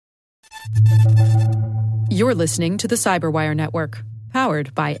You're listening to the Cyberwire Network,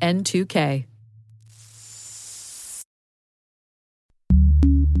 powered by N2K.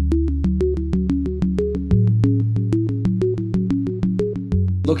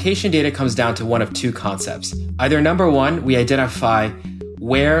 Location data comes down to one of two concepts. Either number one, we identify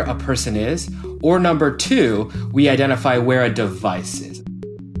where a person is, or number two, we identify where a device is.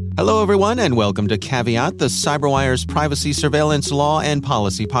 Hello, everyone, and welcome to Caveat, the CyberWire's privacy, surveillance, law, and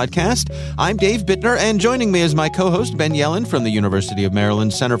policy podcast. I'm Dave Bittner, and joining me is my co-host, Ben Yellen from the University of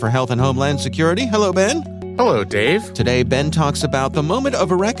Maryland Center for Health and Homeland Security. Hello, Ben. Hello, Dave. Today, Ben talks about the moment of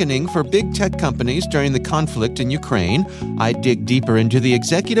a reckoning for big tech companies during the conflict in Ukraine. I dig deeper into the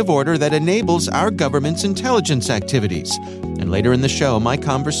executive order that enables our government's intelligence activities. And later in the show, my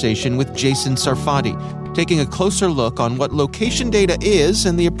conversation with Jason Sarfati, taking a closer look on what location data is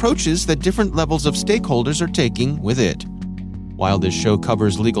and the approaches that different levels of stakeholders are taking with it. While this show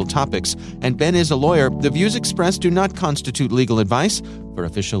covers legal topics, and Ben is a lawyer, the views expressed do not constitute legal advice. For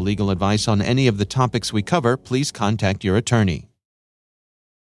official legal advice on any of the topics we cover, please contact your attorney.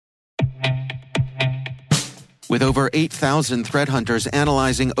 With over 8,000 threat hunters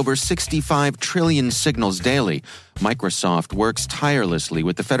analyzing over 65 trillion signals daily, Microsoft works tirelessly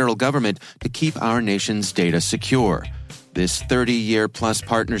with the federal government to keep our nation's data secure. This 30-year-plus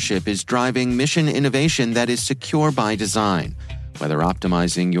partnership is driving mission innovation that is secure by design. Whether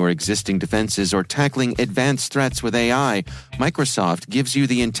optimizing your existing defenses or tackling advanced threats with AI, Microsoft gives you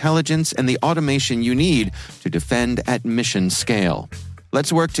the intelligence and the automation you need to defend at mission scale.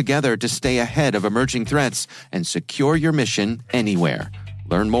 Let's work together to stay ahead of emerging threats and secure your mission anywhere.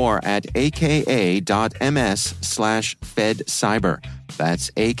 Learn more at aka.ms/fedcyber.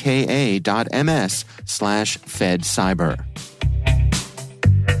 That's aka.ms/fedcyber.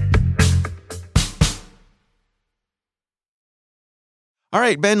 All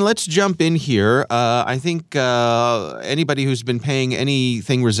right, Ben, let's jump in here. I think anybody who's been paying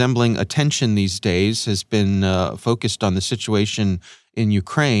anything resembling attention these days has been focused on the situation in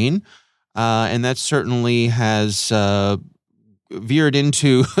Ukraine, and that certainly has veered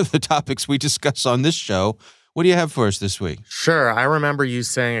into the topics we discuss on this show. What do you have for us this week? Sure. I remember you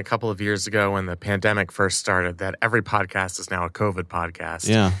saying a couple of years ago when the pandemic first started that every podcast is now a COVID podcast.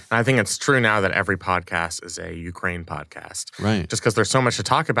 Yeah. And I think it's true now that every podcast is a Ukraine podcast. Right. Just because there's so much to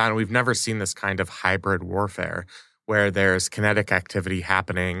talk about, and we've never seen this kind of hybrid warfare where there's kinetic activity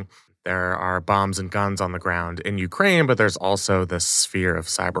happening. There are bombs and guns on the ground in Ukraine, but there's also this sphere of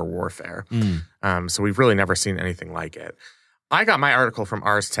cyber warfare. So we've really never seen anything like it. I got my article from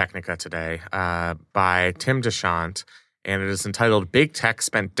Ars Technica today by Tim Deschamps, and it is entitled, Big Tech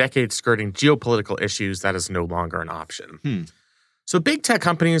Spent Decades Skirting Geopolitical Issues That Is No Longer an Option. So big tech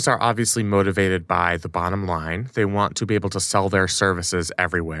companies are obviously motivated by the bottom line. They want to be able to sell their services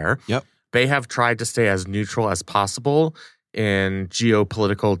everywhere. Yep. They have tried to stay as neutral as possible in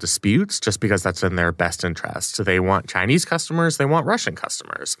geopolitical disputes just because that's in their best interest. So they want Chinese customers, they want Russian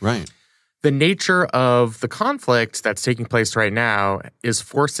customers. Right. The nature of the conflict that's taking place right now is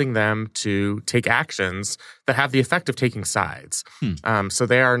forcing them to take actions that have the effect of taking sides. So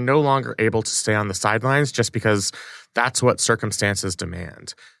they are no longer able to stay on the sidelines just because that's what circumstances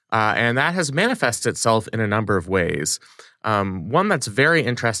demand. And that has manifested itself in a number of ways. One that's very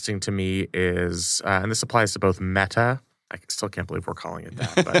interesting to me is, and this applies to both Meta, I still can't believe we're calling it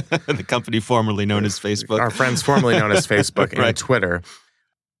that, but the company formerly known as Facebook. Our friends formerly known as Facebook and Right. Twitter.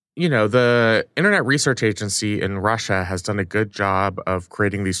 You know, the Internet Research Agency in Russia has done a good job of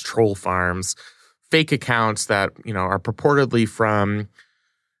creating these troll farms, fake accounts that, you know, are purportedly from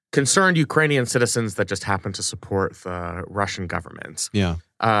concerned Ukrainian citizens that just happen to support the Russian government. Yeah.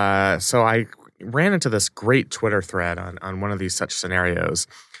 So I ran into this great Twitter thread on one of these such scenarios.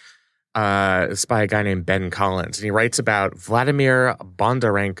 It's by a guy named Ben Collins, and he writes about Vladimir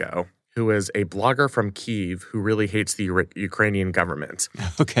Bondarenko, who is a blogger from Kyiv who really hates the Ukrainian government.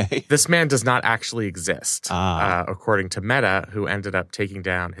 Okay. This man does not actually exist, according to Meta, who ended up taking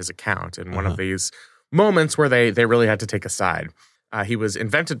down his account in one of these moments where they really had to take a side. He was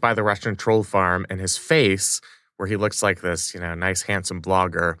invented by the Russian troll farm, and his face, where he looks like this, you know, nice, handsome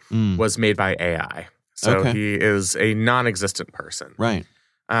blogger, was made by AI. So he is a non-existent person. Right.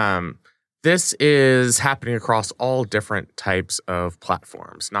 This is happening across all different types of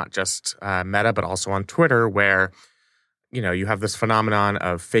platforms, not just Meta, but also on Twitter, where, you know, you have this phenomenon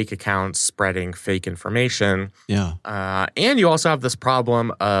of fake accounts spreading fake information. Yeah. And you also have this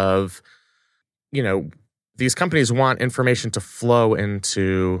problem of, you know, these companies want information to flow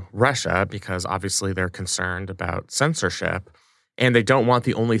into Russia because obviously they're concerned about censorship. And they don't want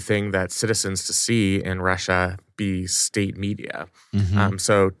the only thing that citizens to see in Russia be state media.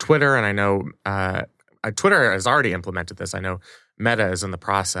 So Twitter, and I know Twitter has already implemented this. I know Meta is in the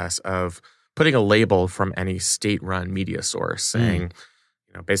process of putting a label from any state-run media source saying,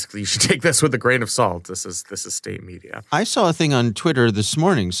 basically you should take this with a grain of salt. This is state media. I saw a thing on Twitter this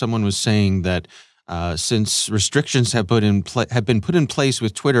morning. Someone was saying that since restrictions have been put in place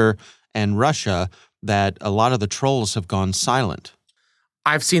with Twitter and Russia, that a lot of the trolls have gone silent.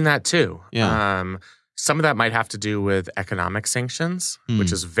 I've seen that too. Yeah. Some of that might have to do with economic sanctions,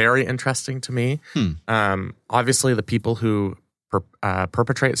 which is very interesting to me. Obviously, the people who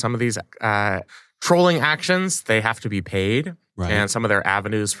perpetrate some of these trolling actions, they have to be paid. Right. And some of their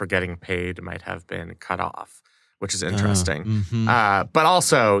avenues for getting paid might have been cut off, which is interesting. But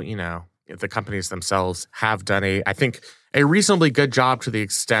also, the companies themselves have done I think, a reasonably good job to the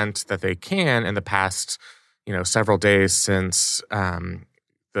extent that they can in the past, several days since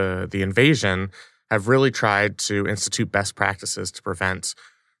the invasion, have really tried to institute best practices to prevent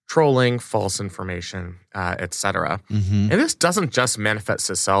trolling, false information, et cetera. And this doesn't just manifest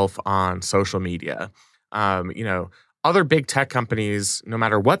itself on social media. Other big tech companies, no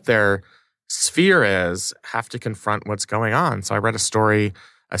matter what their sphere is, have to confront what's going on. So I read a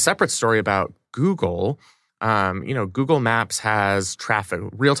separate story about Google. Google Maps has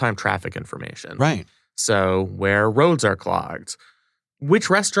real-time traffic information. Right. So where roads are clogged,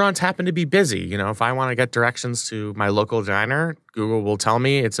 which restaurants happen to be busy. If I want to get directions to my local diner, Google will tell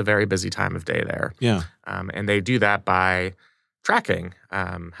me it's a very busy time of day there. Yeah. And they do that by tracking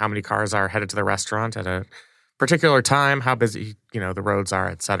how many cars are headed to the restaurant at a particular time, how busy, the roads are,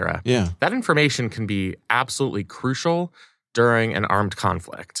 et cetera. Yeah. That information can be absolutely crucial during an armed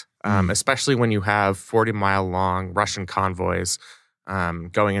conflict, especially when you have 40-mile-long Russian convoys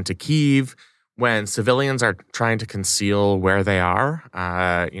going into Kyiv, when civilians are trying to conceal where they are,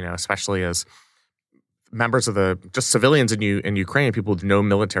 especially as members of just civilians in Ukraine, people with no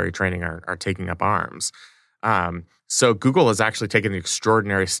military training are taking up arms. So Google has actually taken the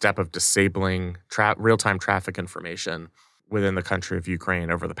extraordinary step of disabling real-time traffic information within the country of Ukraine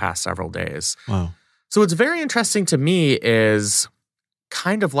over the past several days. Wow. So what's very interesting to me is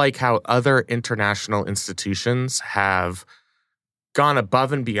kind of like how other international institutions have gone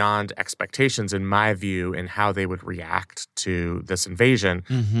above and beyond expectations, in my view, in how they would react to this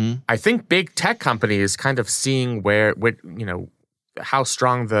invasion. I think big tech companies, kind of seeing how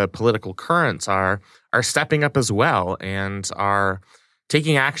strong the political currents are stepping up as well and are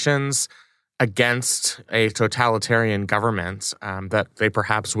taking actions against a totalitarian government that they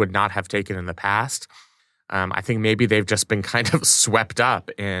perhaps would not have taken in the past. I think maybe they've just been kind of swept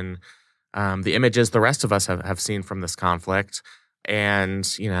up in the images the rest of us have seen from this conflict. And,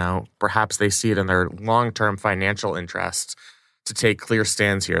 perhaps they see it in their long-term financial interest to take clear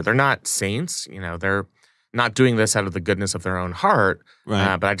stands here. They're not saints, they're not doing this out of the goodness of their own heart.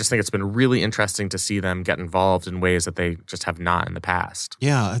 Right. But I just think it's been really interesting to see them get involved in ways that they just have not in the past.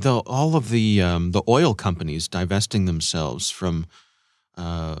 Yeah, all of the oil companies divesting themselves from,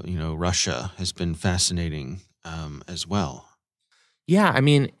 Russia has been fascinating as well. Yeah, I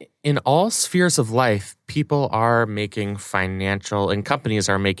mean, in all spheres of life, people are making and companies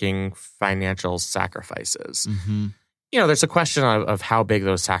are making financial sacrifices. There's a question of how big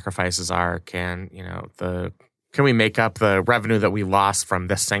those sacrifices are. Can we make up the revenue that we lost from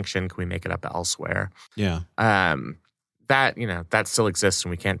this sanction? Can we make it up elsewhere? Yeah. That still exists and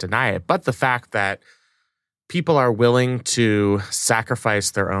we can't deny it. But the fact that people are willing to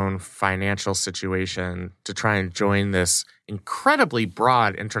sacrifice their own financial situation to try and join this incredibly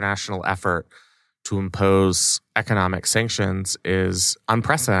broad international effort to impose economic sanctions is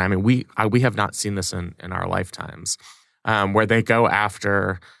unprecedented. I mean, we have not seen this in our lifetimes, where they go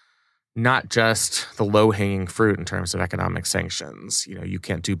after not just the low-hanging fruit in terms of economic sanctions. You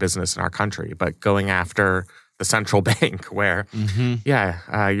can't do business in our country, but going after the central bank where,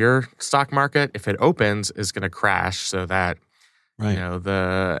 your stock market, if it opens, is going to crash so that,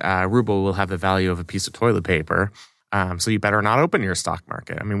 the ruble will have the value of a piece of toilet paper. So you better not open your stock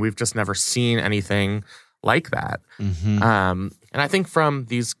market. I mean, we've just never seen anything like that. And I think from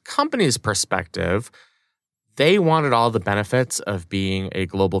these companies' perspective, they wanted all the benefits of being a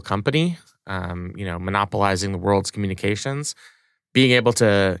global company, monopolizing the world's communications, being able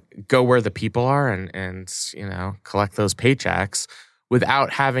to go where the people are and collect those paychecks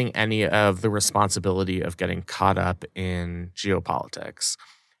without having any of the responsibility of getting caught up in geopolitics.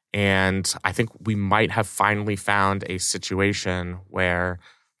 And I think we might have finally found a situation where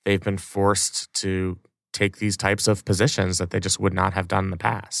they've been forced to take these types of positions that they just would not have done in the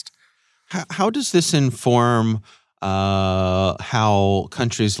past. How does this inform how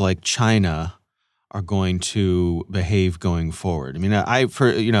countries like China are going to behave going forward. I mean, a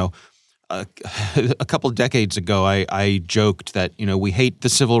couple of decades ago, I joked that, we hate the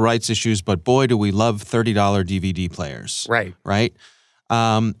civil rights issues, but boy, do we love $30 DVD players. Right. Right?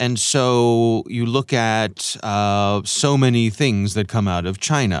 And so you look at so many things that come out of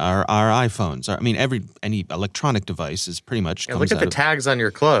China, our iPhones. Any electronic device is pretty much comes look at out the of, tags on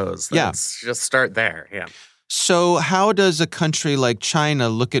your clothes. Let's just start there. Yeah. So how does a country like China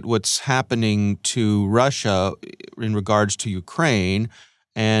look at what's happening to Russia in regards to Ukraine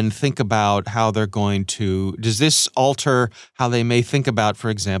and think about how they're going to – does this alter how they may think about, for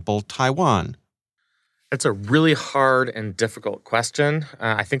example, Taiwan? It's a really hard and difficult question.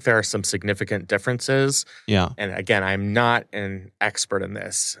 I think there are some significant differences. Yeah. And again, I'm not an expert in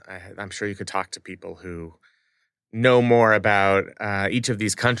this. I'm sure you could talk to people who know more about each of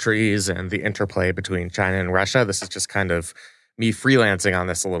these countries and the interplay between China and Russia. This is just kind of me freelancing on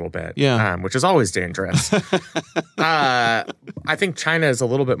this a little bit, which is always dangerous. I think China is a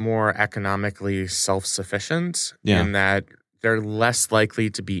little bit more economically self-sufficient in that they're less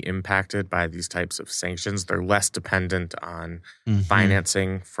likely to be impacted by these types of sanctions. They're less dependent on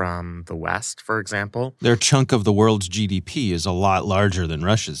financing from the West, for example. Their chunk of the world's GDP is a lot larger than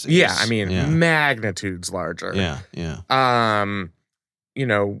Russia's is. Yeah, magnitudes larger. Yeah. I'm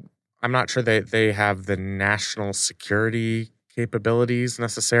not sure they have the national security capabilities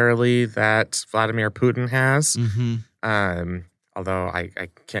necessarily that Vladimir Putin has. Although I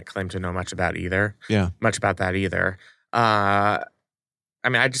can't claim to know much about that either.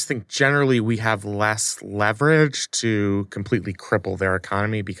 I just think generally we have less leverage to completely cripple their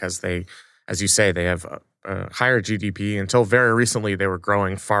economy because they, as you say, they have a higher GDP. Until very recently, they were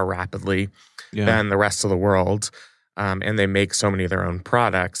growing far rapidly than the rest of the world. And they make so many of their own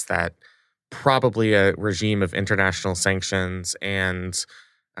products that probably a regime of international sanctions and,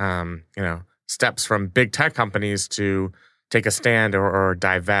 steps from big tech companies to take a stand or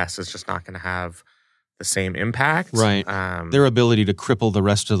divest is just not going to have the same impact. Right. Their ability to cripple the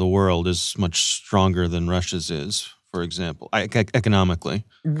rest of the world is much stronger than Russia's is, for example, economically.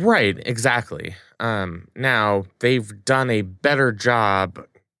 Right, exactly. Now, they've done a better job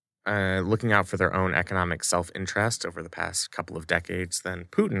looking out for their own economic self-interest over the past couple of decades than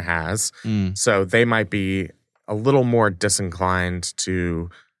Putin has. So they might be a little more disinclined to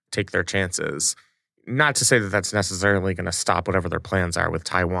take their chances. Not to say that that's necessarily going to stop whatever their plans are with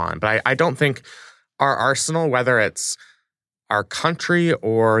Taiwan, but I don't think our arsenal, whether it's our country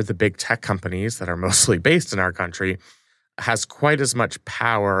or the big tech companies that are mostly based in our country, has quite as much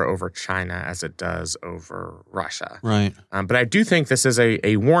power over China as it does over Russia. Right. But I do think this is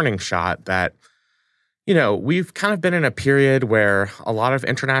a warning shot that, we've kind of been in a period where a lot of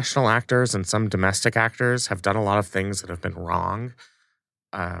international actors and some domestic actors have done a lot of things that have been wrong,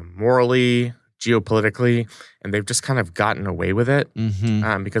 morally, geopolitically, and they've just kind of gotten away with it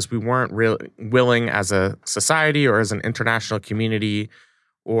because we weren't really willing as a society or as an international community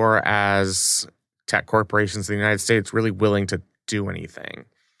or as tech corporations in the United States really willing to do anything.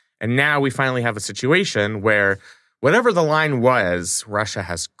 And now we finally have a situation where whatever the line was, Russia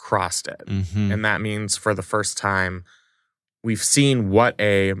has crossed it. And that means for the first time, we've seen what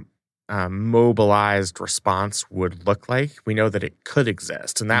a mobilized response would look like. We know that it could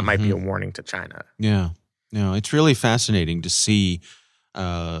exist, and that might be a warning to China. Yeah. It's really fascinating to see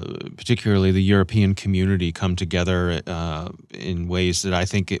particularly the European community come together in ways that I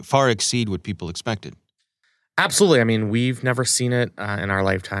think far exceed what people expected. Absolutely. We've never seen it in our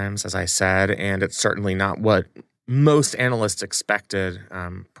lifetimes, as I said, and it's certainly not what most analysts expected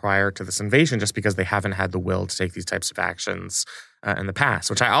prior to this invasion, just because they haven't had the will to take these types of actions in the past,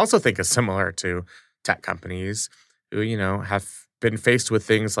 which I also think is similar to tech companies who, have been faced with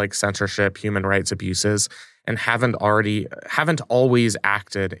things like censorship, human rights abuses, and haven't always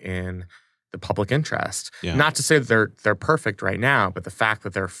acted in the public interest. Yeah. Not to say that they're perfect right now, but the fact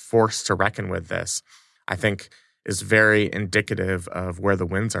that they're forced to reckon with this, I think, is very indicative of where the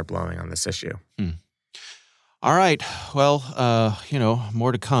winds are blowing on this issue. All right. Well,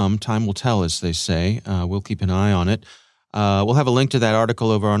 more to come. Time will tell, as they say. We'll keep an eye on it. We'll have a link to that article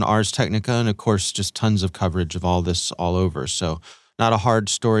over on Ars Technica, and of course, just tons of coverage of all this all over. So not a hard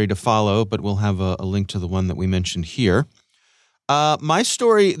story to follow, but we'll have a link to the one that we mentioned here. My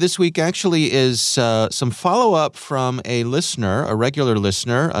story this week actually is some follow-up from a listener, a regular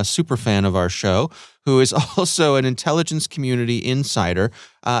listener, a super fan of our show, who is also an intelligence community insider,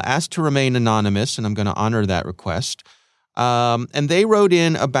 asked to remain anonymous, and I'm going to honor that request. And they wrote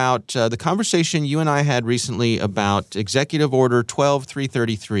in about the conversation you and I had recently about Executive Order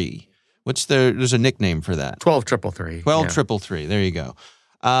 12333. There's a nickname for that. 12333. 12333. There you go.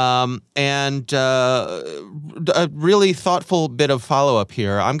 And a really thoughtful bit of follow-up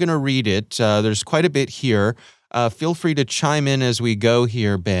here. I'm going to read it. There's quite a bit here. Feel free to chime in as we go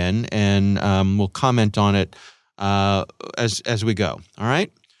here, Ben, and we'll comment on it as we go. All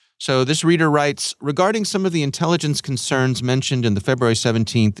right? So this reader writes, regarding some of the intelligence concerns mentioned in the February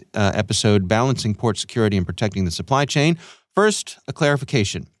 17th episode, Balancing Port Security and Protecting the Supply Chain, first, a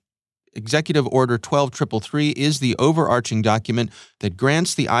clarification. Executive Order 12333 is the overarching document that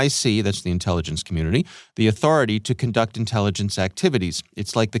grants the IC, that's the intelligence community, the authority to conduct intelligence activities.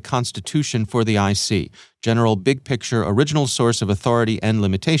 It's like the Constitution for the IC, general big picture, original source of authority and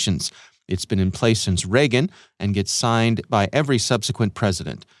limitations. It's been in place since Reagan and gets signed by every subsequent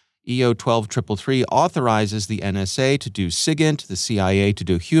president. EO 12333 authorizes the NSA to do SIGINT, the CIA to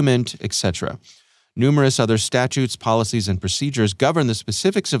do HUMINT, etc. Numerous other statutes, policies, and procedures govern the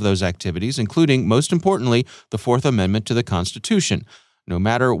specifics of those activities, including, most importantly, the Fourth Amendment to the Constitution. No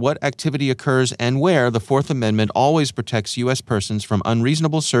matter what activity occurs and where, the Fourth Amendment always protects U.S. persons from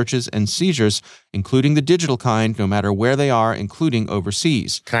unreasonable searches and seizures, including the digital kind, no matter where they are, including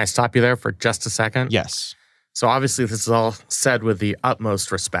overseas. Can I stop you there for just a second? Yes. So obviously this is all said with the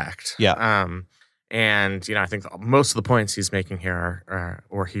utmost respect. Yeah. And, I think most of the points he's making here are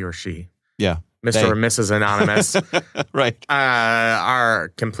or he or she. Yeah. Mr. or Mrs. Anonymous. Right. Are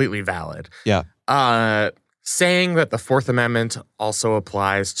completely valid. Yeah. Saying that the Fourth Amendment also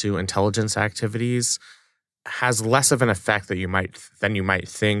applies to intelligence activities has less of an effect than you might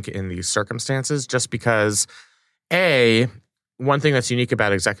think in these circumstances, just because, one thing that's unique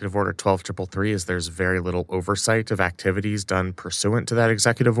about Executive Order 12333 is there's very little oversight of activities done pursuant to that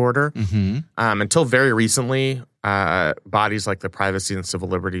executive order. Mm-hmm. Until very recently, bodies like the Privacy and Civil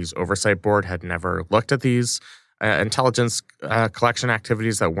Liberties Oversight Board had never looked at these intelligence collection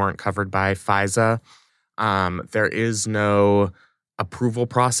activities that weren't covered by FISA. There is no approval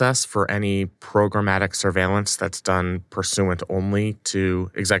process for any programmatic surveillance that's done pursuant only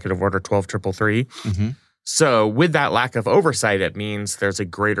to Executive Order 12333. Mm-hmm. So with that lack of oversight, it means there's a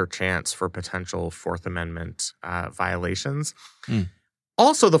greater chance for potential Fourth Amendment violations. Mm.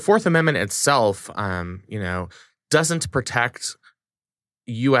 Also, the Fourth Amendment itself, doesn't protect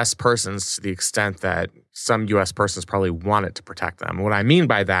U.S. persons to the extent that some U.S. persons probably want it to protect them. What I mean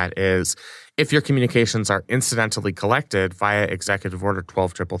by that is if your communications are incidentally collected via Executive Order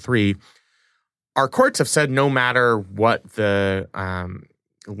 12333, our courts have said no matter what the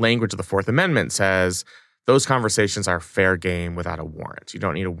language of the Fourth Amendment says, those conversations are fair game without a warrant. You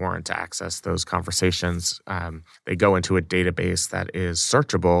don't need a warrant to access those conversations. They go into a database that is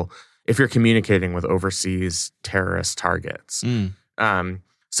searchable if you're communicating with overseas terrorist targets.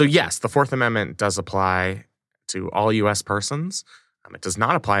 So yes, the Fourth Amendment does apply to all U.S. persons. It does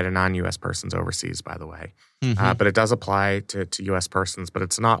not apply to non-U.S. persons overseas, by the way. Mm-hmm. But it does apply to U.S. persons, but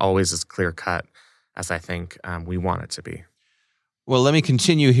it's not always as clear-cut as I think we want it to be. Well, let me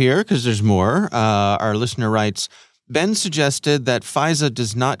continue here because there's more. Our listener writes, Ben suggested that FISA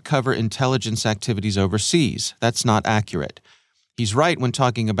does not cover intelligence activities overseas. That's not accurate. He's right when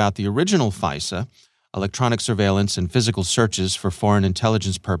talking about the original FISA, electronic surveillance and physical searches for foreign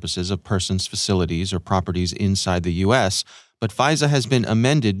intelligence purposes of persons, facilities, or properties inside the U.S., but FISA has been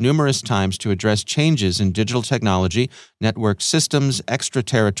amended numerous times to address changes in digital technology, network systems,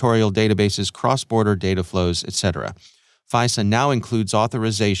 extraterritorial databases, cross-border data flows, etc. FISA now includes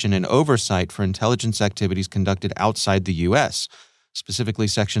authorization and oversight for intelligence activities conducted outside the U.S. Specifically,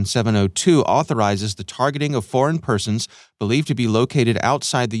 Section 702 authorizes the targeting of foreign persons believed to be located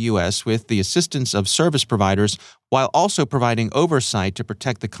outside the U.S. with the assistance of service providers, while also providing oversight to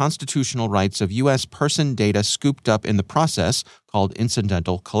protect the constitutional rights of U.S. person data scooped up in the process, called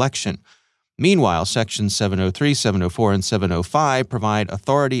incidental collection. Meanwhile, Sections 703, 704, and 705 provide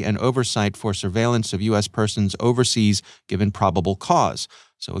authority and oversight for surveillance of U.S. persons overseas given probable cause.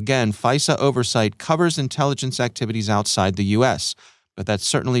 So again, FISA oversight covers intelligence activities outside the U.S., but that's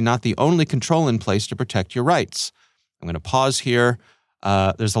certainly not the only control in place to protect your rights. I'm going to pause here.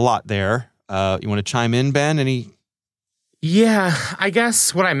 There's a lot there. You want to chime in, Ben? Yeah, I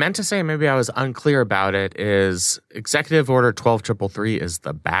guess what I meant to say, maybe I was unclear about it, is Executive Order 12333 is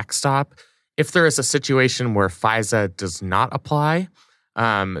the backstop. If there is a situation where FISA does not apply,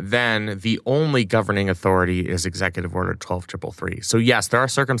 then the only governing authority is Executive Order 12333. So yes, there are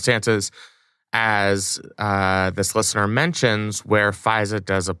circumstances, as this listener mentions, where FISA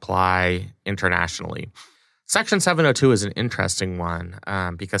does apply internationally. Section 702 is an interesting one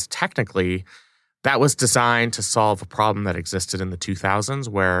because technically that was designed to solve a problem that existed in the 2000s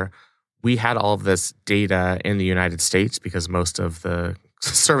where we had all of this data in the United States because most of the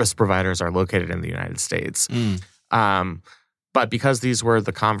service providers are located in the United States. But because these were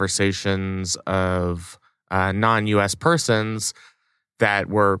the conversations of non-U.S. persons that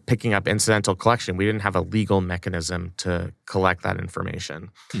were picking up incidental collection, we didn't have a legal mechanism to collect that information.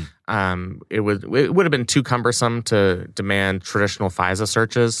 It would have been too cumbersome to demand traditional FISA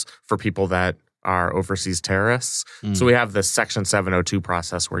searches for people that are overseas terrorists. So we have this Section 702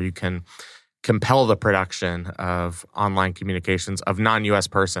 process where you can compel the production of online communications of non-U.S.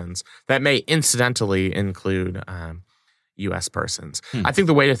 persons that may incidentally include U.S. persons. I think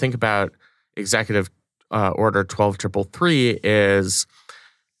the way to think about Executive Order 12333 is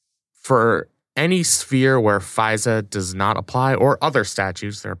for any sphere where FISA does not apply, or other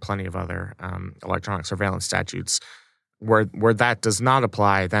statutes, there are plenty of other electronic surveillance statutes, where that does not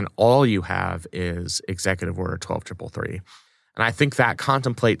apply, then all you have is Executive Order 12333. And I think that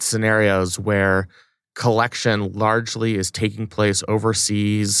contemplates scenarios where collection largely is taking place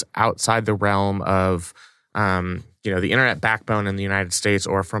overseas, outside the realm of the internet backbone in the United States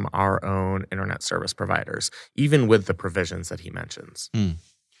or from our own internet service providers, even with the provisions that he mentions.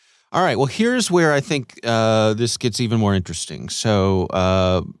 All right. Well, here's where I think this gets even more interesting. So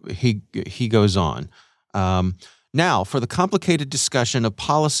he goes on. Now, for the complicated discussion of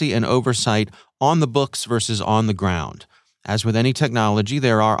policy and oversight on the books versus on the ground. As with any technology,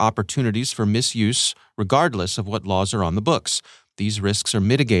 there are opportunities for misuse regardless of what laws are on the books. These risks are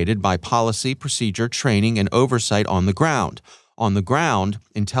mitigated by policy, procedure, training, and oversight on the ground. On the ground,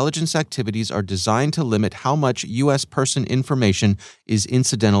 intelligence activities are designed to limit how much U.S. person information is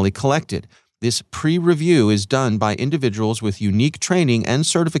incidentally collected. This pre-review is done by individuals with unique training and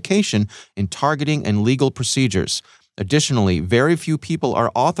certification in targeting and legal procedures. Additionally, very few people are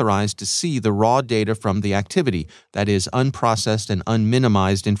authorized to see the raw data from the activity, that is, unprocessed and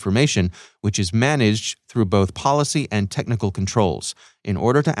unminimized information, which is managed through both policy and technical controls. In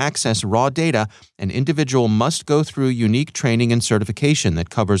order to access raw data, an individual must go through unique training and certification that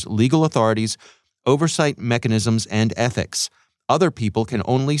covers legal authorities, oversight mechanisms, and ethics. Other people can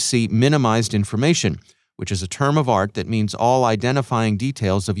only see minimized information, which is a term of art that means all identifying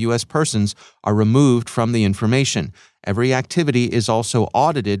details of U.S. persons are removed from the information. Every activity is also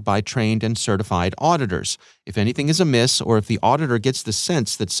audited by trained and certified auditors. If anything is amiss, or if the auditor gets the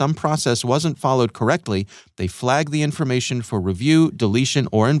sense that some process wasn't followed correctly, they flag the information for review, deletion,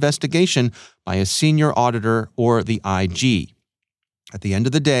 or investigation by a senior auditor or the IG. At the end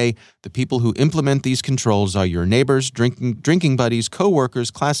of the day, the people who implement these controls are your neighbors, drinking buddies, co-workers,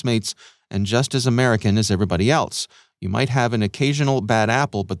 classmates, and just as American as everybody else. You might have an occasional bad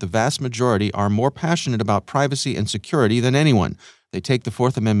apple, but the vast majority are more passionate about privacy and security than anyone. They take the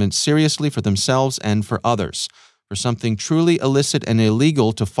Fourth Amendment seriously for themselves and for others. For something truly illicit and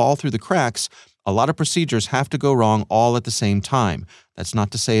illegal to fall through the cracks, a lot of procedures have to go wrong all at the same time. That's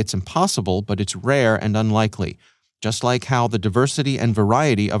not to say it's impossible, but it's rare and unlikely. Just like how the diversity and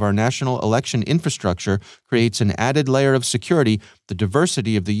variety of our national election infrastructure creates an added layer of security, the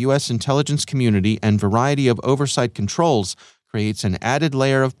diversity of the U.S. intelligence community and variety of oversight controls creates an added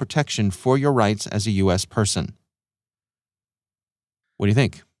layer of protection for your rights as a U.S. person. What do you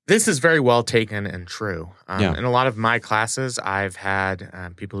think? This is very well taken and true. In a lot of my classes, I've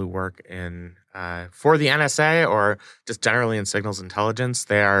had people who work in for the NSA or just generally in signals intelligence.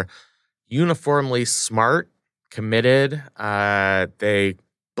 They are uniformly smart, committed. They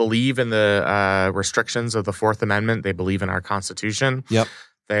believe in the restrictions of the Fourth Amendment. They believe in our Constitution. Yep.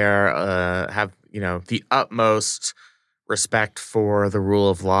 They have the utmost respect for the rule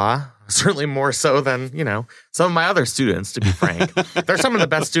of law. Certainly more so than some of my other students. To be frank, they're some of the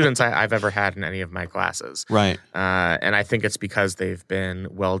best students I've ever had in any of my classes. Right. And I think it's because they've been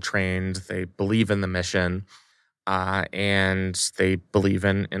well trained. They believe in the mission. And they believe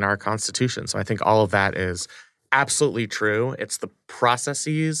in our Constitution. So I think all of that is absolutely true. It's the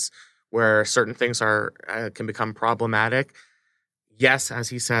processes where certain things can become problematic. Yes, as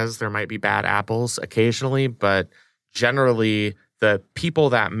he says, there might be bad apples occasionally, but generally the people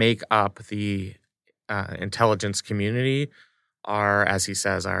that make up the intelligence community are, as he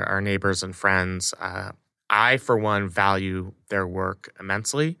says, our neighbors and friends. I, for one, value their work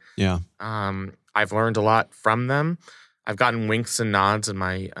immensely. Yeah. I've learned a lot from them. I've gotten winks and nods in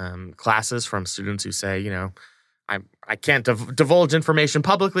my classes from students who say, I can't divulge information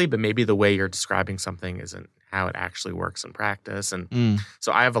publicly, but maybe the way you're describing something isn't how it actually works in practice. And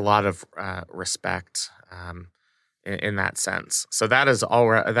so I have a lot of respect in that sense. So that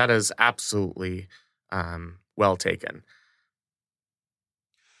is absolutely well taken.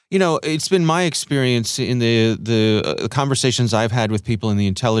 It's been my experience in the conversations I've had with people in the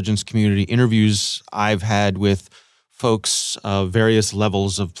intelligence community, interviews I've had with folks of various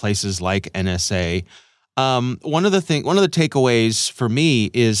levels of places like NSA. One of the takeaways for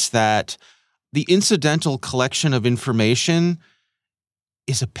me is that the incidental collection of information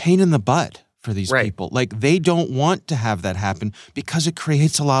is a pain in the butt for these people. Like, they don't want to have that happen because it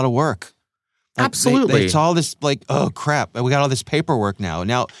creates a lot of work. Like, Absolutely. It's all this like, oh crap, we got all this paperwork now.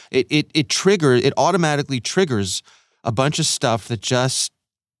 Now it automatically triggers a bunch of stuff that just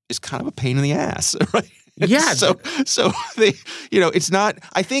is kind of a pain in the ass, right? Yeah. So they, it's not,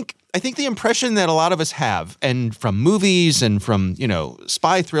 I think the impression that a lot of us have, and from movies and from,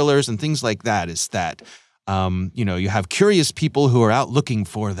 spy thrillers and things like that, is that, you have curious people who are out looking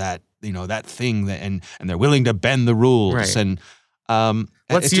for that, that thing and they're willing to bend the rules. Right. And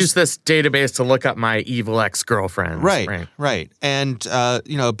let's use this database to look up my evil ex-girlfriend. Right. And,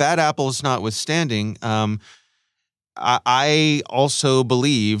 bad apples notwithstanding, I also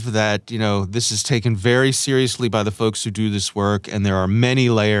believe that, this is taken very seriously by the folks who do this work, and there are many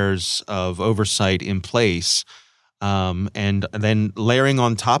layers of oversight in place. And then layering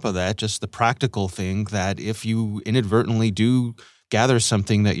on top of that, just the practical thing that if you inadvertently do gather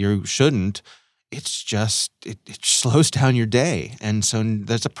something that you shouldn't, it's just, it slows down your day. And so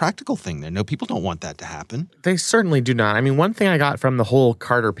there's a practical thing there. No, people don't want that to happen. They certainly do not. I mean, one thing I got from the whole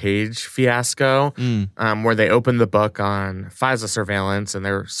Carter Page fiasco, where they opened the book on FISA surveillance, and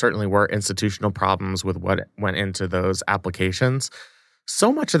there certainly were institutional problems with what went into those applications.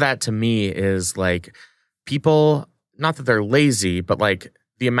 So much of that to me is like people, not that they're lazy, but like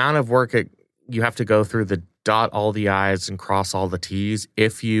the amount of work you have to go through the dot all the I's and cross all the T's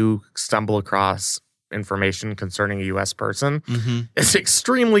if you stumble across information concerning a U.S. person is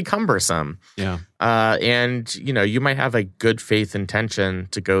extremely cumbersome. Yeah. And, you might have a good faith intention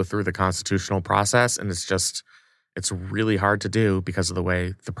to go through the constitutional process, and it's really hard to do because of the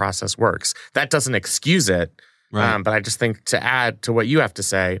way the process works. That doesn't excuse it. Right. But I just think, to add to what you have to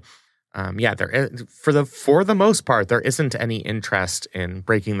say, there is, for the most part, there isn't any interest in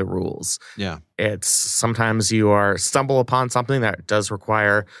breaking the rules. Yeah. It's sometimes you stumble upon something that does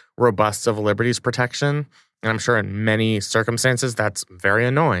require robust civil liberties protection. And I'm sure in many circumstances that's very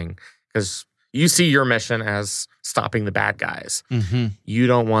annoying because you see your mission as stopping the bad guys. Mm-hmm. You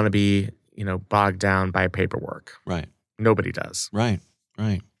don't want to be, bogged down by paperwork. Right. Nobody does. Right.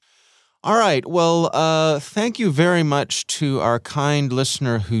 All right. Well, thank you very much to our kind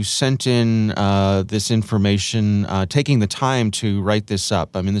listener who sent in this information, taking the time to write this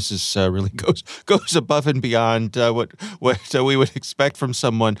up. I mean, this is really goes above and beyond what we would expect from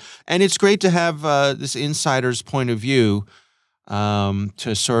someone, and it's great to have this insider's point of view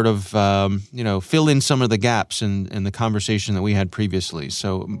to sort of fill in some of the gaps in the conversation that we had previously.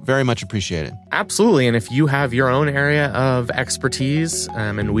 So very much appreciated. Absolutely. And if you have your own area of expertise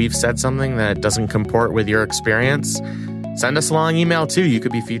and we've said something that doesn't comport with your experience, send us a long email too. You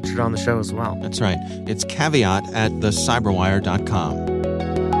could be featured on the show as well. That's right. It's caveat@thecyberwire.com.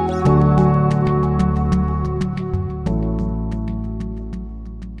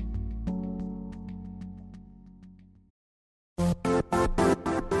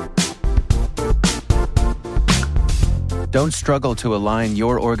 Don't struggle to align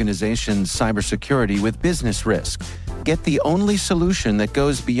your organization's cybersecurity with business risk. Get the only solution that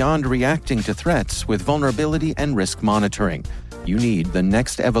goes beyond reacting to threats with vulnerability and risk monitoring. You need the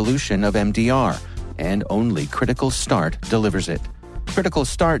next evolution of MDR, and only Critical Start delivers it. Critical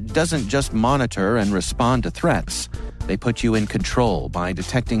Start doesn't just monitor and respond to threats. They put you in control by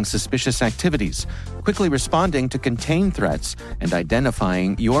detecting suspicious activities, quickly responding to contain threats, and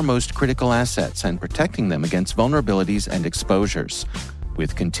identifying your most critical assets and protecting them against vulnerabilities and exposures.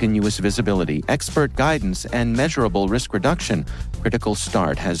 With continuous visibility, expert guidance, and measurable risk reduction, Critical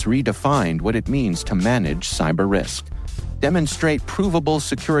Start has redefined what it means to manage cyber risk. Demonstrate provable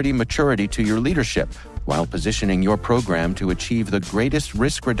security maturity to your leadership while positioning your program to achieve the greatest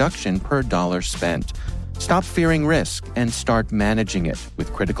risk reduction per dollar spent. Stop fearing risk and start managing it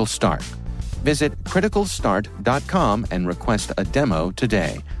with Critical Start. Visit criticalstart.com and request a demo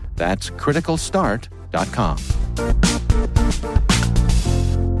today. That's criticalstart.com.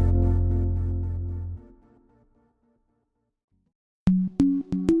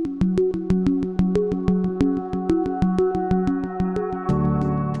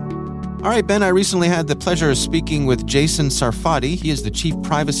 All right, Ben, I recently had the pleasure of speaking with Jason Sarfati. He is the Chief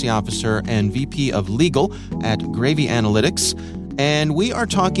Privacy Officer and VP of Legal at Gravy Analytics. And we are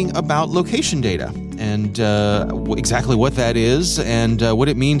talking about location data and exactly what that is and what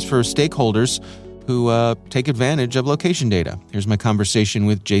it means for stakeholders who take advantage of location data. Here's my conversation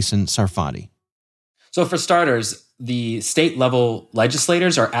with Jason Sarfati. So for starters, the state level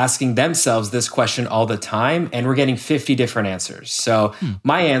legislators are asking themselves this question all the time, and we're getting 50 different answers. So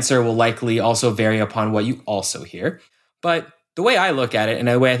my answer will likely also vary upon what you also hear. But the way I look at it, and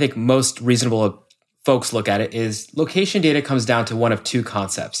the way I think most reasonable folks look at it, is location data comes down to one of two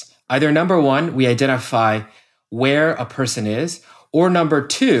concepts. Either number one, we identify where a person is, or number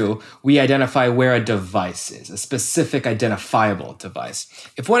two, we identify where a device is, a specific identifiable device.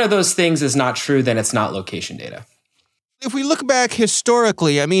 If one of those things is not true, then it's not location data. If we look back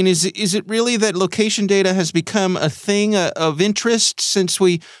historically, I mean, is it really that location data has become a thing of interest since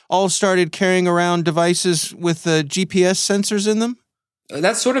we all started carrying around devices with GPS sensors in them?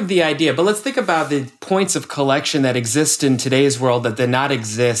 That's sort of the idea. But let's think about the points of collection that exist in today's world that did not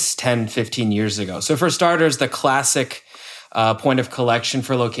exist 10, 15 years ago. So for starters, the classic point of collection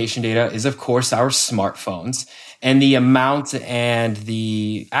for location data is, of course, our smartphones. And the amount and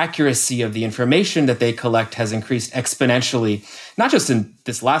the accuracy of the information that they collect has increased exponentially, not just in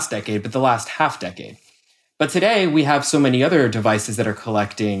this last decade, but the last half decade. But today, we have so many other devices that are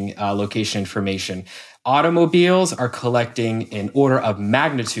collecting location information. Automobiles are collecting in order of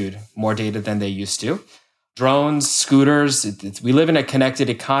magnitude more data than they used to. Drones, scooters, we live in a connected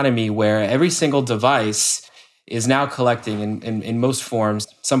economy where every single device is now collecting in most forms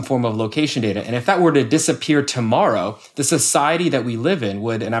some form of location data. And if that were to disappear tomorrow, the society that we live in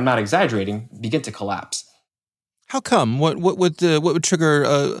would, and I'm not exaggerating, begin to collapse. How come? What would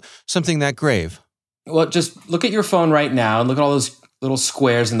trigger something that grave? Well, just look at your phone right now and look at all those little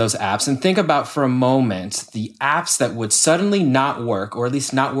squares in those apps and think about for a moment the apps that would suddenly not work, or at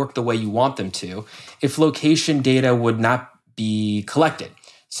least not work the way you want them to, if location data would not be collected.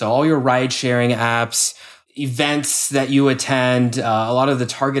 So all your ride-sharing apps, events that you attend, a lot of the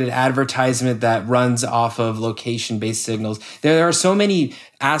targeted advertisement that runs off of location-based signals. There are so many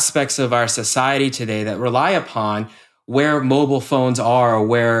aspects of our society today that rely upon where mobile phones are or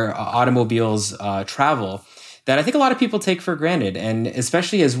where automobiles travel that I think a lot of people take for granted. And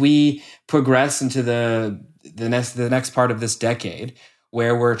especially as we progress into the next part of this decade,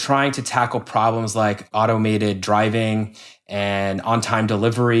 where we're trying to tackle problems like automated driving and on-time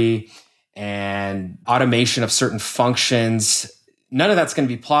delivery and automation of certain functions, none of that's going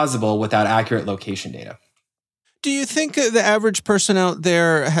to be plausible without accurate location data. Do you think the average person out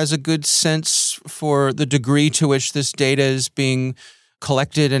there has a good sense for the degree to which this data is being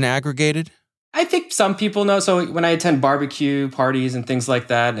collected and aggregated? I think some people know. So when I attend barbecue parties and things like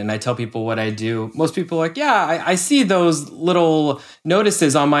that, and I tell people what I do, most people are like, yeah, I see those little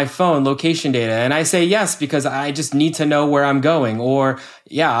notices on my phone, location data. And I say yes, because I just need to know where I'm going. Or,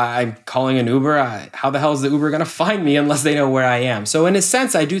 yeah, I'm calling an Uber. How the hell is the Uber going to find me unless they know where I am? So in a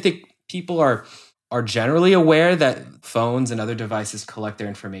sense, I do think people are generally aware that phones and other devices collect their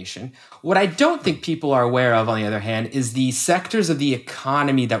information. What I don't think people are aware of, on the other hand, is the sectors of the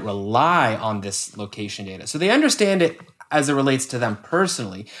economy that rely on this location data. So they understand it as it relates to them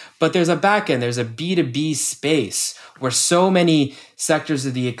personally, but there's a back end, there's a B2B space where so many sectors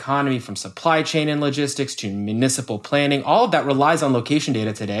of the economy, from supply chain and logistics to municipal planning, all of that relies on location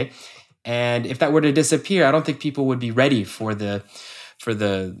data today. And if that were to disappear, I don't think people would be ready for the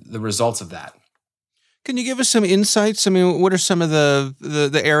results of that. Can you give us some insights? I mean, what are some of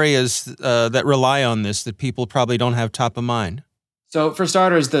the areas that rely on this that people probably don't have top of mind? So for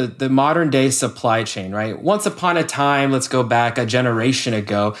starters, the modern day supply chain, right? Once upon a time, let's go back a generation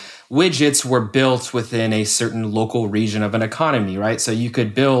ago, widgets were built within a certain local region of an economy, right? So you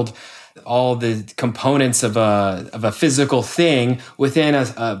could build all the components of a physical thing within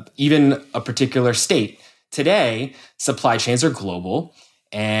even a particular state. Today, supply chains are global,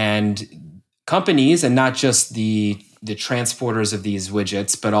 and companies, and not just the transporters of these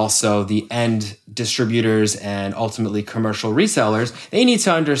widgets, but also the end distributors and ultimately commercial resellers, they need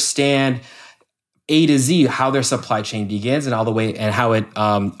to understand A to Z how their supply chain begins and all the way, and how it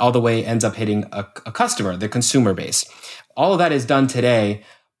all the way ends up hitting a customer, the consumer base. All of that is done today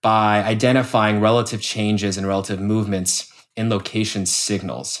by identifying relative changes and relative movements in location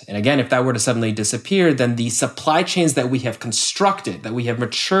signals. And again, if that were to suddenly disappear, then the supply chains that we have constructed, that we have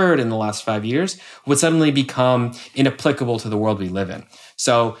matured in the last 5 years, would suddenly become inapplicable to the world we live in.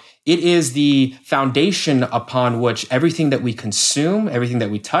 So it is the foundation upon which everything that we consume, everything that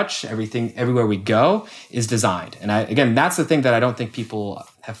we touch, everywhere we go is designed. And again, that's the thing that I don't think people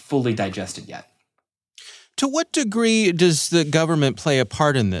have fully digested yet. To what degree does the government play a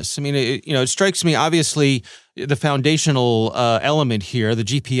part in this? I mean, it strikes me, obviously, the foundational element here, the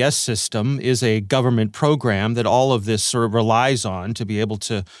GPS system, is a government program that all of this sort of relies on to be able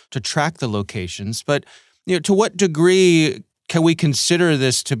to track the locations. But to what degree can we consider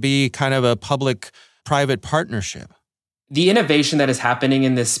this to be kind of a public private partnership? The innovation that is happening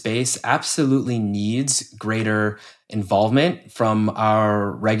in this space absolutely needs greater involvement from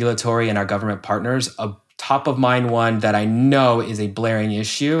our regulatory and our government partners. A top of mind one that I know is a blaring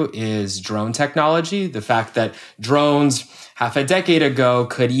issue is drone technology. The fact that drones half a decade ago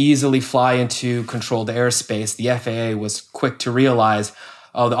could easily fly into controlled airspace. The FAA was quick to realize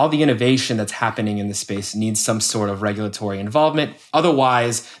all the innovation that's happening in the space needs some sort of regulatory involvement.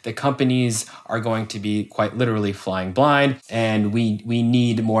 Otherwise, the companies are going to be quite literally flying blind, and we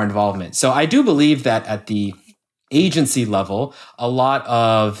need more involvement. So I do believe that at the agency level, a lot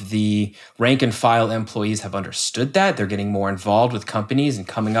of the rank and file employees have understood that. They're getting more involved with companies and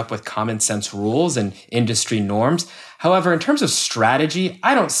coming up with common sense rules and industry norms. However, in terms of strategy,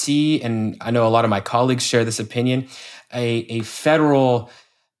 I don't see, and I know a lot of my colleagues share this opinion, a federal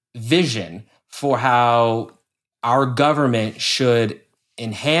vision for how our government should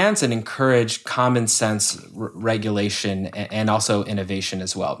enhance and encourage common sense regulation and also innovation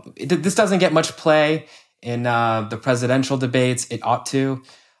as well. This doesn't get much play in the presidential debates. It ought to.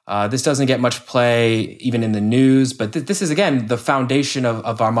 This doesn't get much play even in the news, but this is, again, the foundation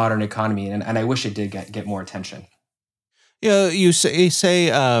of our modern economy, and I wish it did get more attention. Yeah, you say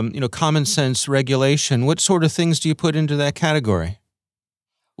common sense regulation. What sort of things do you put into that category?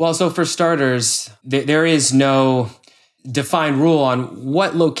 Well, so for starters, there is no defined rule on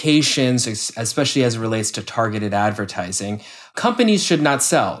what locations, especially as it relates to targeted advertising, companies should not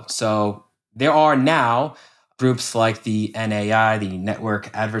sell. So there are now groups like the NAI, the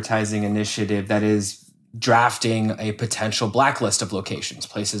Network Advertising Initiative, that is drafting a potential blacklist of locations,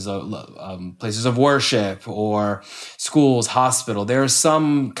 places of worship or schools, hospital. There are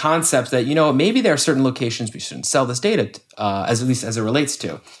some concepts that, maybe there are certain locations we shouldn't sell this data, at least as it relates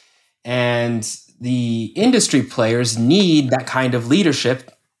to. And the industry players need that kind of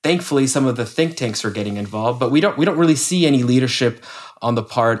leadership. Thankfully, some of the think tanks are getting involved, but we don't really see any leadership on the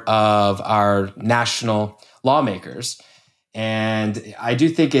part of our national lawmakers. And I do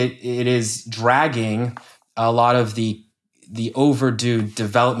think it is dragging a lot of the overdue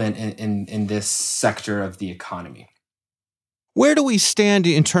development in this sector of the economy. Where do we stand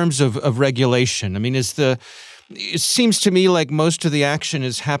in terms of regulation? I mean, it seems to me like most of the action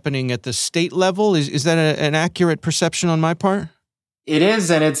is happening at the state level. Is that an accurate perception on my part? It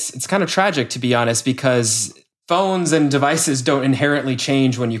is, and it's kind of tragic, to be honest, because phones and devices don't inherently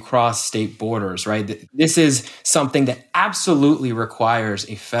change when you cross state borders, right? This is something that absolutely requires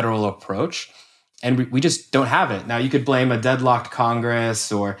a federal approach, and we just don't have it. Now, you could blame a deadlocked Congress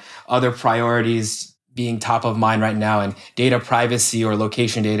or other priorities being top of mind right now, and data privacy or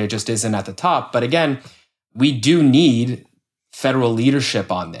location data just isn't at the top. But again, we do need federal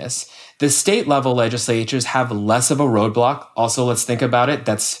leadership on this. The state level legislatures have less of a roadblock. Also, let's think about it.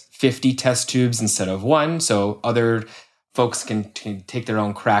 That's 50 test tubes instead of one, so other folks can take their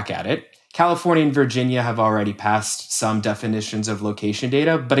own crack at it. California and Virginia have already passed some definitions of location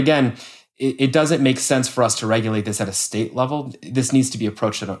data, but again, it doesn't make sense for us to regulate this at a state level. This needs to be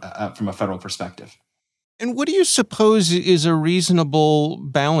approached from a federal perspective. And what do you suppose is a reasonable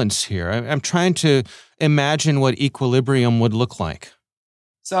balance here? I'm trying to imagine what equilibrium would look like.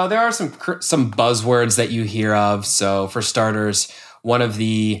 So there are some buzzwords that you hear of. So for starters, one of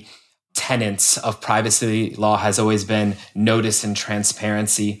the tenets of privacy law has always been notice and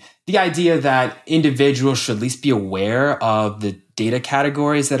transparency. The idea that individuals should at least be aware of the data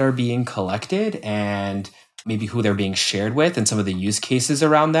categories that are being collected and maybe who they're being shared with and some of the use cases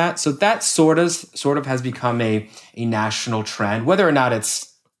around that. So that sort of has become a national trend. Whether or not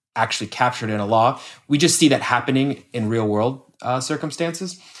it's actually captured in a law, we just see that happening in real world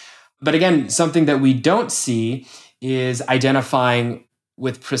circumstances. But again, something that we don't see is identifying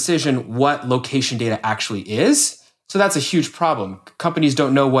with precision what location data actually is. So that's a huge problem. Companies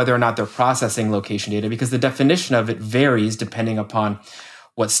don't know whether or not they're processing location data because the definition of it varies depending upon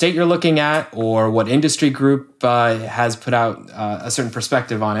what state you're looking at or what industry group has put out a certain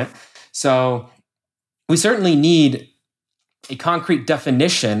perspective on it. So we certainly need a concrete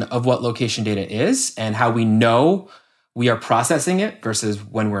definition of what location data is and how we know we are processing it versus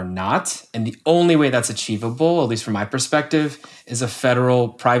when we're not. And the only way that's achievable, at least from my perspective, is a federal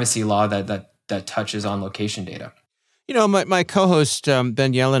privacy law that touches on location data. You know, my co-host Ben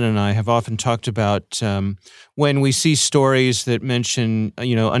Yelin and I have often talked about when we see stories that mention,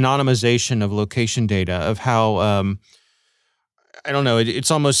 anonymization of location data, of how, I don't know,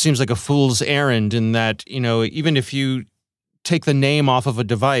 it almost seems like a fool's errand in that, even if you take the name off of a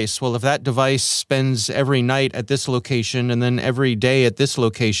device, well, if that device spends every night at this location and then every day at this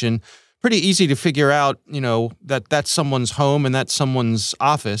location, pretty easy to figure out, that that's someone's home and that's someone's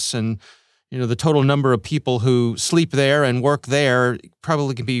office. And the total number of people who sleep there and work there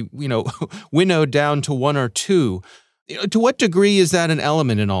probably can be, winnowed down to one or two. To what degree is that an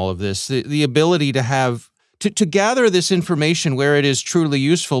element in all of this? The ability to have to gather this information where it is truly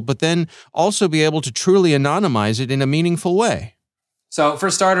useful, but then also be able to truly anonymize it in a meaningful way. So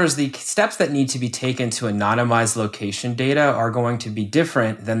for starters, the steps that need to be taken to anonymize location data are going to be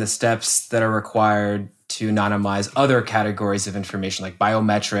different than the steps that are required to anonymize other categories of information like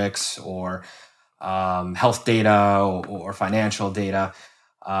biometrics or health data or financial data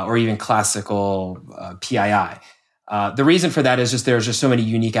or even classical PII. The reason for that is there's just so many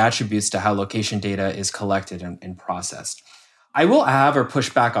unique attributes to how location data is collected and processed. I will have or push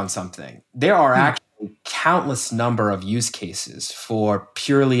back on something. There are actually countless number of use cases for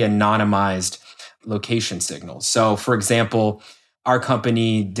purely anonymized location signals. So, for example, our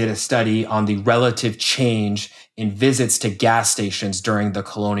company did a study on the relative change in visits to gas stations during the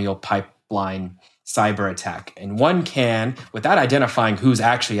Colonial Pipeline cyber attack. And one can, without identifying who's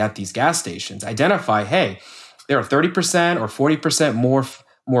actually at these gas stations, identify, hey, there are 30% or 40%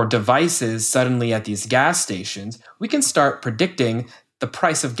 more devices suddenly at these gas stations. We can start predicting the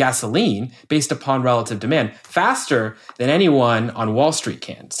price of gasoline based upon relative demand faster than anyone on Wall Street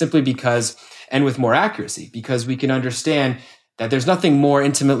can, simply because, and with more accuracy, because we can understand that there's nothing more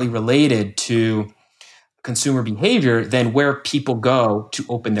intimately related to consumer behavior than where people go to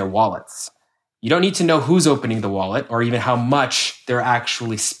open their wallets. You don't need to know who's opening the wallet or even how much they're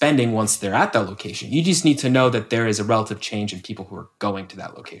actually spending once they're at that location. You just need to know that there is a relative change in people who are going to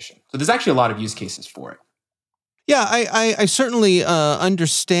that location. So there's actually a lot of use cases for it. Yeah, I certainly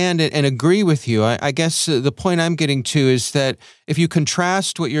understand it and agree with you. I guess the point I'm getting to is that if you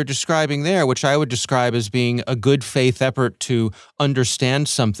contrast what you're describing there, which I would describe as being a good faith effort to understand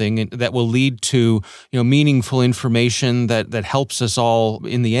something that will lead to meaningful information that helps us all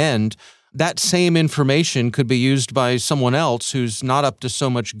in the end, that same information could be used by someone else who's not up to so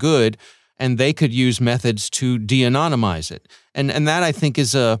much good, and they could use methods to de-anonymize it. And that, I think,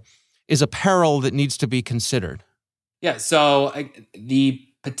 is a peril that needs to be considered. Yeah, so the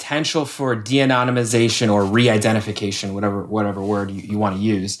potential for de-anonymization or re-identification, whatever word you want to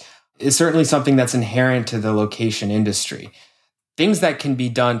use, is certainly something that's inherent to the location industry. Things that can be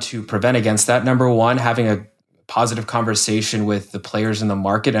done to prevent against that: number one, having a positive conversation with the players in the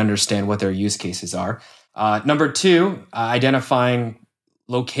market, understand what their use cases are. Number two, identifying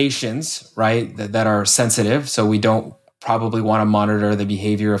locations, right, that are sensitive. So we don't probably want to monitor the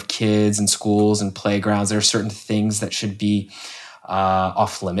behavior of kids in schools and playgrounds. There are certain things that should be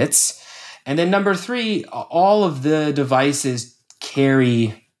off limits. And then number three, all of the devices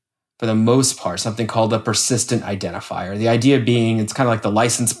carry, for the most part, something called a persistent identifier. The idea being it's kind of like the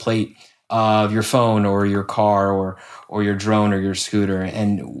license plate of your phone or your car or your drone or your scooter.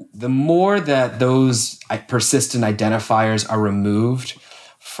 And the more that those persistent identifiers are removed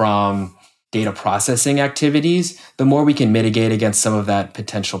from data processing activities, the more we can mitigate against some of that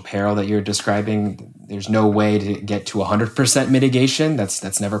potential peril that you're describing. There's no way to get to 100% mitigation.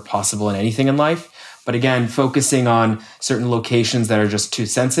 That's never possible in anything in life. But again, focusing on certain locations that are just too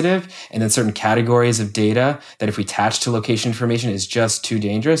sensitive, and then certain categories of data that if we attach to location information is just too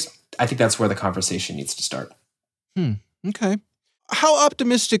dangerous, I think that's where the conversation needs to start. Okay. How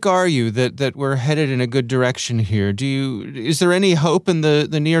optimistic are you that we're headed in a good direction here? Is there any hope in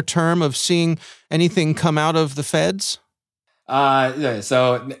the near term of seeing anything come out of the feds?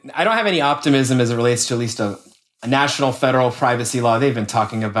 So I don't have any optimism as it relates to at least a national federal privacy law. They've been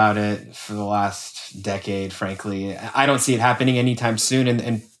talking about it for the last decade, frankly. I don't see it happening anytime soon.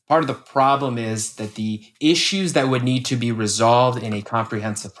 And part of the problem is that the issues that would need to be resolved in a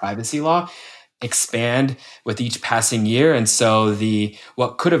comprehensive privacy law expand with each passing year. And so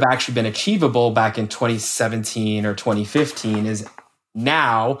what could have actually been achievable back in 2017 or 2015 is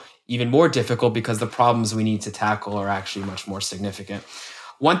now even more difficult because the problems we need to tackle are actually much more significant.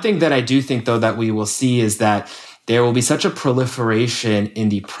 One thing that I do think, though, that we will see is that there will be such a proliferation in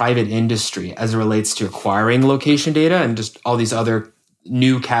the private industry as it relates to acquiring location data and just all these other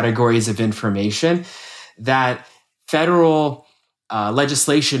new categories of information that federal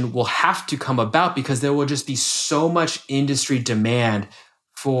legislation will have to come about, because there will just be so much industry demand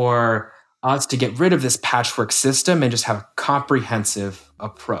for us to get rid of this patchwork system and just have a comprehensive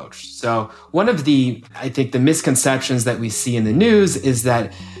approach. So one of the misconceptions that we see in the news is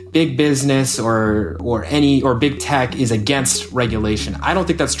that big business or big tech is against regulation. I don't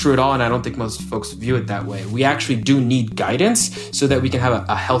think that's true at all, and I don't think most folks view it that way. We actually do need guidance so that we can have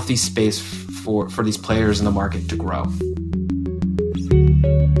a healthy space for these players in the market to grow.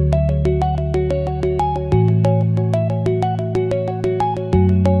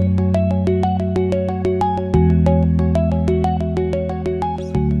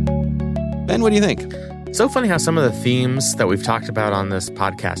 Ben, what do you think? So funny how some of the themes that we've talked about on this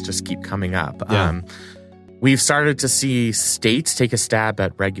podcast just keep coming up. Yeah. We've started to see states take a stab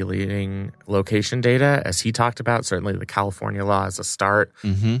at regulating location data, as he talked about. Certainly the California law is a start.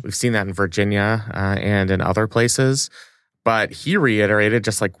 Mm-hmm. We've seen that in Virginia and in other places. But he reiterated,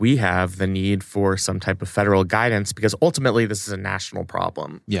 just like we have, the need for some type of federal guidance because ultimately this is a national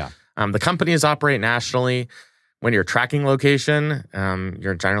problem. Yeah. The companies operate nationally. When you're tracking location,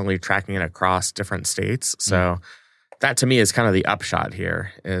 you're generally tracking it across different states. So that to me is kind of the upshot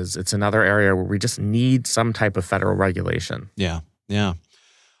here, is it's another area where we just need some type of federal regulation. Yeah.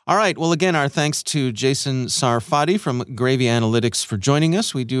 All right. Well, again, our thanks to Jason Sarfati from Gravy Analytics for joining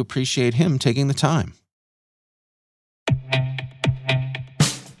us. We do appreciate him taking the time.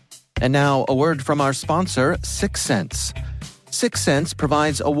 And now a word from our sponsor, Syxsense. Syxsense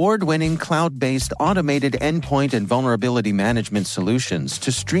provides award-winning cloud-based automated endpoint and vulnerability management solutions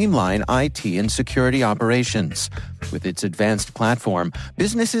to streamline IT and security operations. With its advanced platform,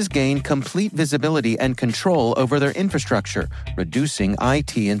 businesses gain complete visibility and control over their infrastructure, reducing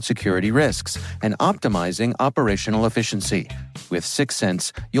IT and security risks and optimizing operational efficiency. With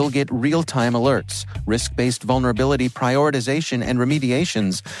Syxsense, you'll get real-time alerts, risk-based vulnerability prioritization and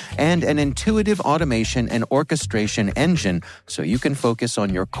remediations, and an intuitive automation and orchestration engine so you can focus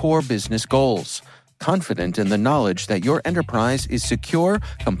on your core business goals, confident in the knowledge that your enterprise is secure,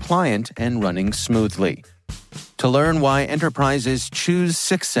 compliant, and running smoothly. To learn why enterprises choose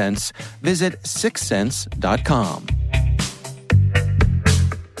Syxsense, visit syxsense.com.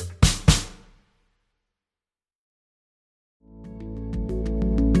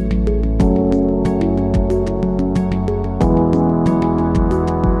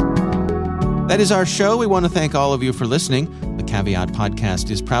 That is our show. We want to thank all of you for listening. The Caveat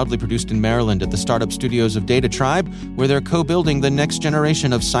podcast is proudly produced in Maryland at the startup studios of Data Tribe, where they're co-building the next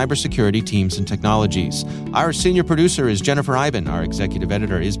generation of cybersecurity teams and technologies. Our senior producer is Jennifer Iben. Our executive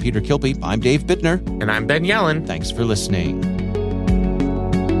editor is Peter Kilpe. I'm Dave Bittner. And I'm Ben Yellen. Thanks for listening.